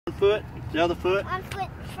foot, the other foot. One foot.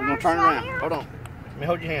 We're gonna turn around. Hold on. Let me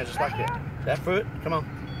hold your hands just like that. That foot, come on.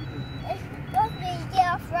 It's supposed to get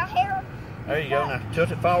off right here. There you go. Now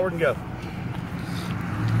tilt it forward and go.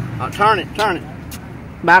 Turn it, turn it.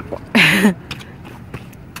 Backward. Let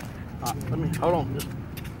me hold on. Just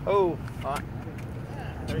all right.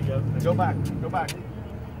 There you go. Now go back. Go back.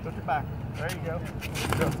 Tilt it back. There you go.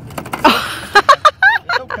 Go.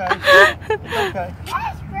 It's okay. It's okay.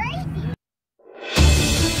 That's crazy.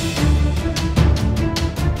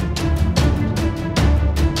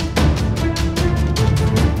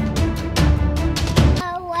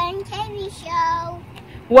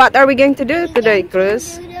 What are we going to do today,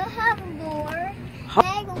 Cruz? Do the hoverboard.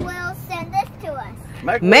 MEGAWHEELS sent this to us.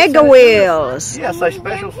 MEGAWHEELS. Yes, they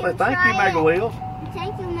special say thank you, MEGAWHEELS.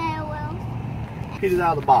 Thank you, MEGAWHEELS. Get it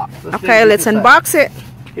out of the box. Okay, let's unbox it.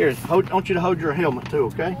 Here, I want you to hold your helmet too,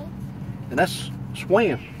 okay? And that's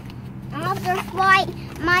swim. I'm going to fly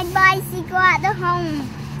my bicycle at the home.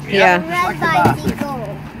 Yeah. The red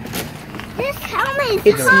bicycle. This helmet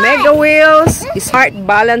is It's MEGAWHEELS. It's heart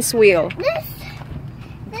balance wheel. This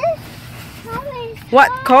helmet is What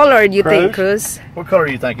hard. color do you think, Cruz? What color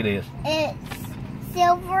do you think it is? It's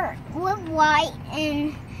silver with white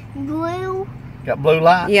and blue. Got blue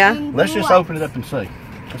light? Yeah. And Let's just white. open it up and see.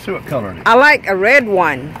 Let's see what color it is. I like a red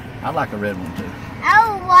one I like a red one too. I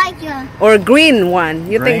would like a. or a green one.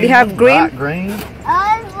 You think they have green? Light green.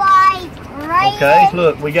 I like red. Okay,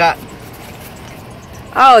 look, we got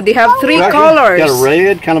Oh, they have three right here, colors. got a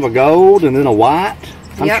red, kind of a gold, and then a white.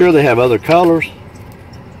 I'm Yep. sure they have other colors.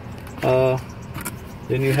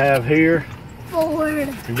 Then you have here, Ford.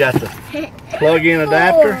 you got the plug-in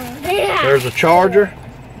adapter. Yeah. There's a charger.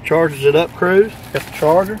 Charges it up, Cruz. Got the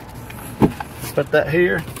charger. Put that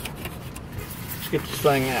here. Let's get this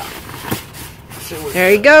thing out. See what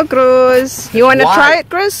There you go, Cruz. You want to white. try it,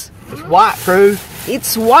 Cruz? it's white, Cruz.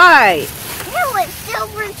 It's white. No, it's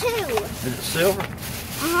silver too. Is it silver?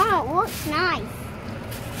 It looks nice.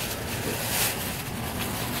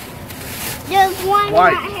 There's one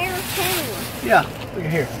White. right here too. Yeah, look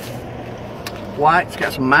at here. White. It's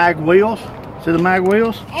got some mag wheels. See the mag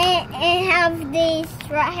wheels? And have these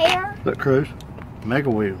right here. Look, Cruz.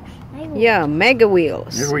 MEGAWHEELS. Yeah,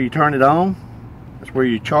 MEGAWHEELS. Here's where you turn it on. That's where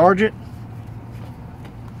you charge it.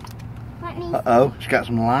 Let me Uh-oh, it's got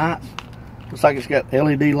some lights. Looks like it's got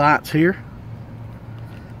LED lights here.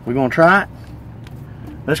 We're gonna try it.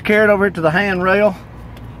 Let's carry it over here to the handrail.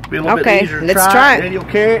 Be a little Okay, bit easier to let's try. try it. Daddy will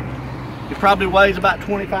carry it. It probably weighs about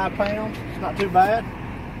 25 pounds. It's not too bad.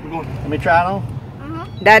 Let me try it on.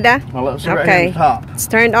 Dada? Well, let's see right here Okay. at the top. It's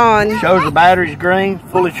turned on. Shows the battery's green,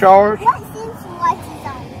 fully charged. What sense lights is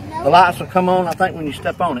on? The lights will come on, I think, when you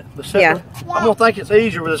step on it. The zipper. Yeah. I'm gonna think it's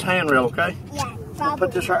easier with this handrail, okay? Yeah, I'll probably.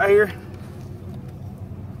 put this right here.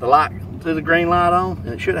 The light, see the green light on?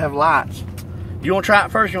 And it should have lights. You want to try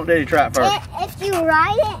it first? Or you want Daddy to try it first? If you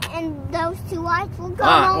ride it and those two lights will come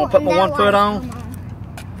All right, on. I'm gonna put my and one that foot light on. will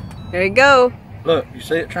come There you go. Look, you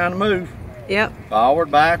see it trying to move. Yep.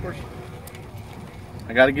 Forward, backwards.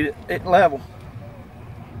 I got to get it level.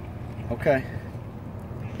 Okay.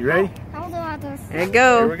 You ready? How do I do this? There you Here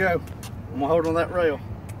go. we go. I'm gonna hold on that rail.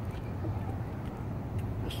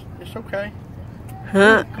 It's okay.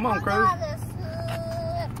 Huh? Come on, How Cruz. do I do this?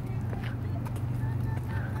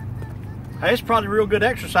 Hey, it's probably real good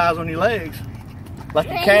exercise on your legs. Like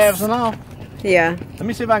your calves and all. Yeah. Let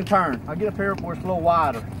me see if I can turn. I'll get up here where it's a little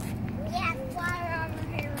wider. Yeah, water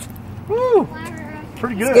over here. Woo! Water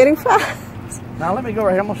Pretty It's good. getting fast. Now let me go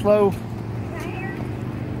right here. I'm gonna slow. right here.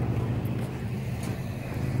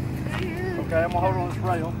 Right here. Okay, I'm gonna hold on this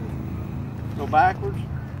rail. Go backwards.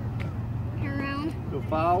 Around. Go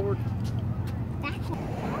forward. Backward.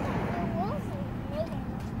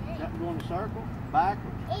 Got to go in a circle.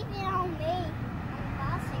 Backwards. Even on me. On the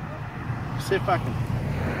bicycle. See if I can.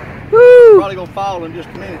 Woo! Probably gonna fall in just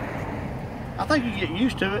a minute. I think you get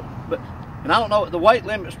used to it, but and I don't know. The weight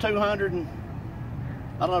limit's 200 and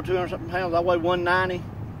I don't know 200 something pounds. I weigh 190,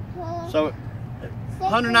 so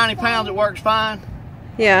 190 pounds it works fine.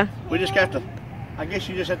 Yeah. We just got to. I guess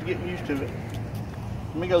you just have to get used to it.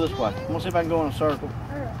 Let me go this way. I'm gonna see if I can go in a circle.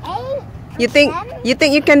 You think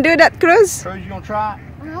you can do that, Cruz? Cruz, you gonna try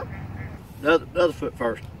it? Uh-huh. The other foot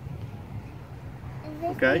first. Is this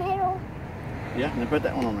Okay. the middle? Yeah, and then put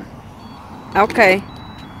that one on there. Okay.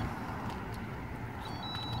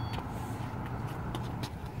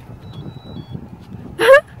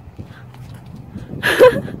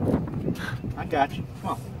 I got you. Come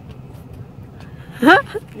on.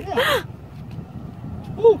 Yeah.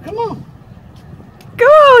 Ooh, come on. Go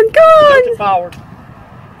on, go Tilt it on. forward.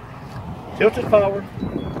 Tilt it forward.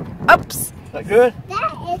 Oops. Is that good?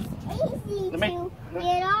 That is easy Let me- to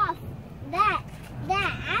get off.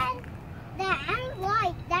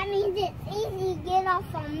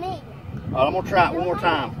 All right, I'm gonna try it one more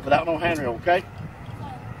time without no handrail, okay?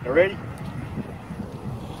 You ready?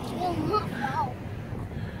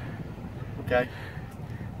 Okay.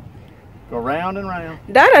 Go round and round.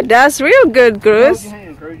 Dada does real good, Cruz. Hold your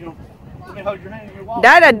hand, Cruz. Let me hold your hand. You're walking.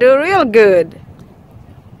 Dada do real good.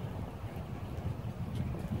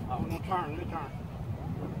 Oh, we're gonna turn. Let me turn.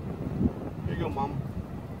 Here you go, Mama.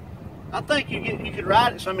 I think you could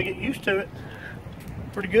ride it some and get used to it.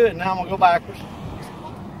 Pretty good. Now I'm gonna go backwards.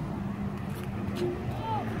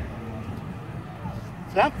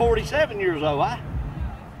 See, I'm 47 years old.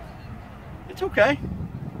 It's okay.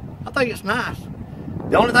 I think it's nice.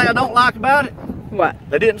 The only thing I don't like about it, What?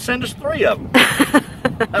 they didn't send us 3 of them.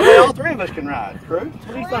 That way all 3 of us can ride. Cruz, what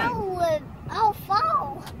do you think? I'll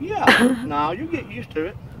fall. Yeah. No, you get used to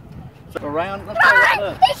it. So around, let's go.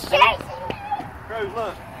 Look. It's chasing me. Cruz,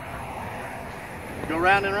 look. Go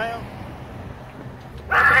round and round.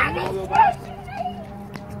 You gonna go back?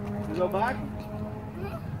 You go back?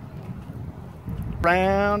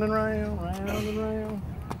 Round and round, round and round.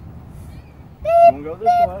 You wanna go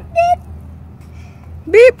this way?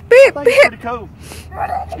 Beep, beep, I think it's beep. pretty cool.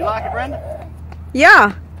 You like it, Brenda?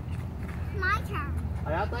 Yeah. My turn.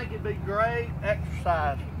 Hey, I think it'd be great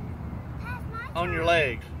exercise That's my turn. on your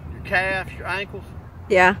legs, your calves, your ankles.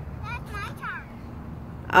 Yeah. That's my turn.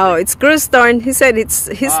 Oh, it's Cruz's turn. He said it's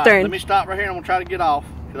his All right, turn. let me stop right here and I'm gonna try to get off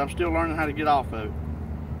because I'm still learning how to get off of it.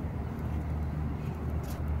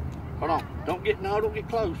 Hold on. Don't get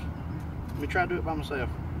close. Let me try to do it by myself.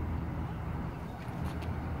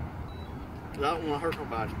 Cause I don't want to hurt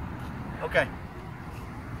nobody. Okay.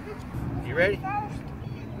 You ready?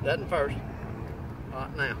 That first. All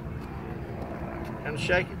right, now. Kind of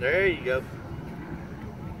shake it. There you go.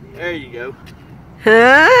 There you go.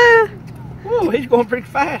 Huh? Whoa, he's going pretty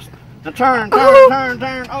fast. Now turn, turn, Oh. turn,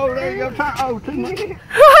 turn. Oh, there you go. Turn. Oh, too much. There you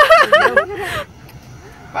go.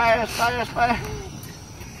 Fast, fast, fast.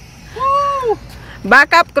 Woo!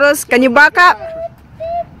 Back up, Cruz. Can you back up?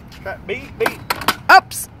 Beat, beat.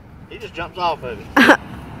 Oops. He just jumps off of it. No,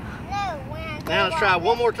 when I Now let's try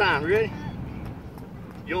one more time. You ready?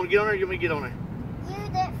 You want to get on there or you want me to get on there? You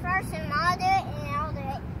do it first and I'll do it and I'll do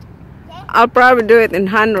it. Okay? I'll probably do it in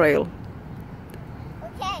handrail.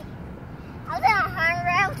 Okay. I'll do it on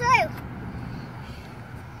handrail too.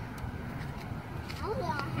 I'll do it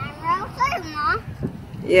on handrail too, Mom.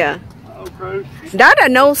 Yeah. Oh, Cruz. Dada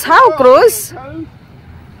knows how, Cruz.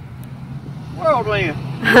 Whirlwind.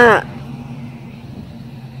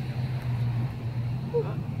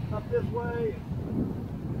 Up this way.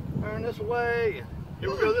 Turn this way. Here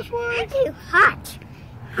we go this way. It's too hot.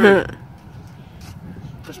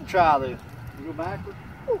 Let's try this. You go backwards.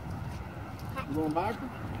 You going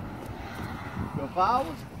backwards? Go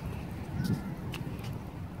forward.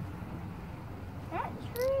 That's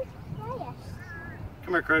really fast.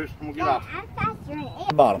 Come here, Cruz. I'm gonna get off. I'm faster than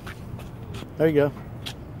it. Bottom. There you go.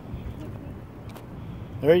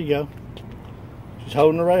 There you go. She's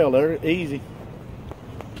holding the rail there. Easy.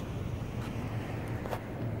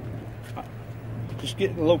 Just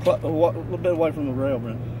get a little bit away from the rail,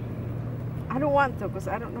 Brent. I don't want to because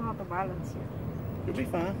I don't know how to balance it. You'll be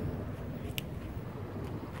fine.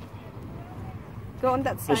 Go on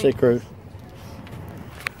that side. Let's see, Cruz.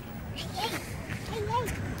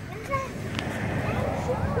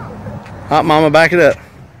 Hot Mama, back it up.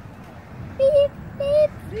 Beep,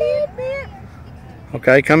 beep, beep, beep.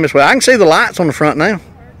 Okay, come this way. I can see the lights on the front now.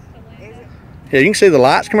 Yeah, you can see the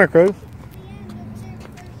lights. Come here, Cruz.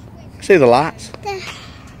 See the lights.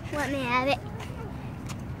 Let me have it.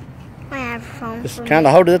 I have a phone. Just kind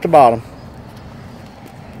of hold it at the bottom.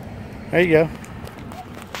 There you go.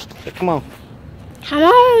 So come on. Come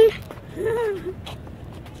on.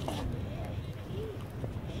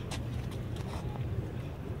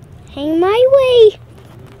 Hang my way.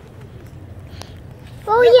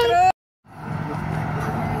 Oh yeah.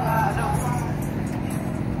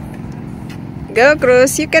 Go,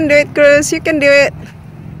 Cruz. You can do it, Cruz. You can do it.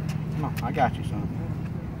 Come on, I got you, son.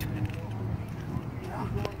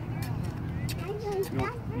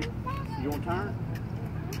 You want to turn?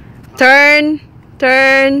 Turn,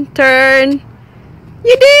 turn, turn.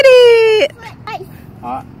 You did it.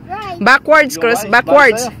 All right. Backwards, You gonna Cruz. race by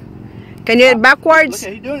Backwards. yourself? Can you do it Look backwards?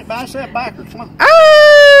 at, he's doing it by himself backwards. Come on. By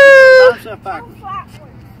Oh! himself backwards.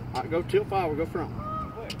 All right, go tilt forward, go front.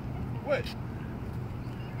 Wait.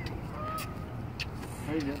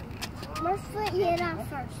 There you go. Let's foot hit off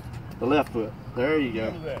first. The left foot. There you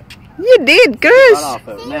go. You did, Right Cruz. off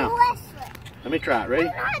of it. See Now, the left foot. let me try it. Ready?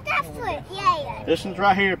 Not that foot. Yeah. This one's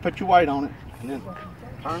right here. Put your weight on it. And then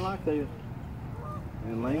turn like this.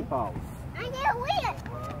 And lean forward. I get a wheel.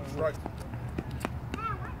 Right.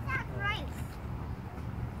 Now, what's that race?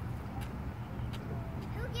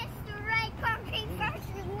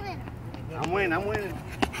 I'm winning. I'm winning.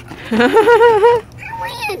 I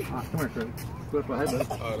win. Right, come here, Chris. Flip my head,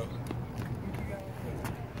 bud.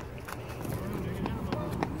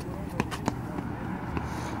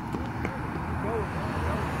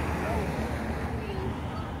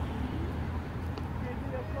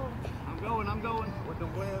 I'm going.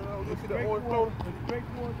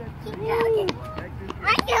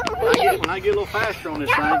 When I get a little faster on this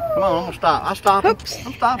thing, come on, I'm gonna stop. I stop. Oops.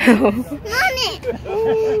 I'm stopping. Mommy,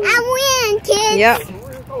 I win, kids. Yep.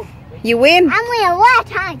 You win? I win a lot of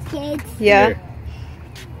times, kids. Yeah. Here.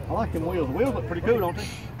 I like them wheels. The wheels look pretty cool, don't they?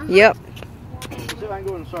 Yep. Let's see if I can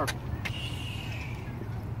go in a circle.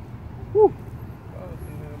 Woo.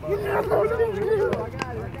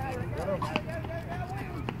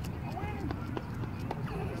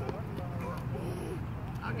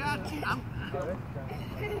 I got you.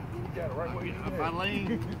 If I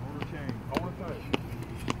lean,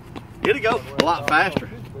 it'll go a lot faster.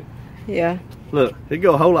 Yeah. Look, it'll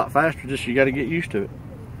go a whole lot faster. Just you got to get used to it.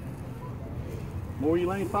 The more you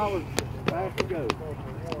lean forward, the faster it goes.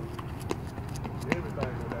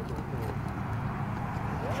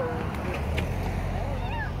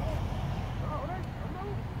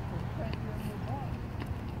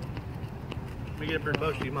 Let me get up here and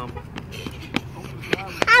bust you, Mama.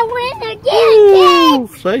 I win again,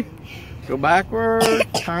 kids. See? Go backward,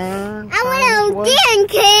 turn. I win again,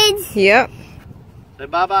 kids. Yep. Say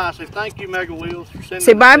bye-bye. Say thank you, Mega Wheels, for sending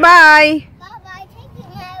Say us bye-bye. Bye-bye. Thank you,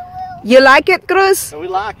 I will. You like it, Cruz? So we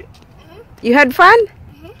like it. You had fun?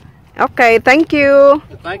 Okay, thank you.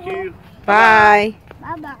 Thank you. Bye.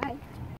 Bye-bye.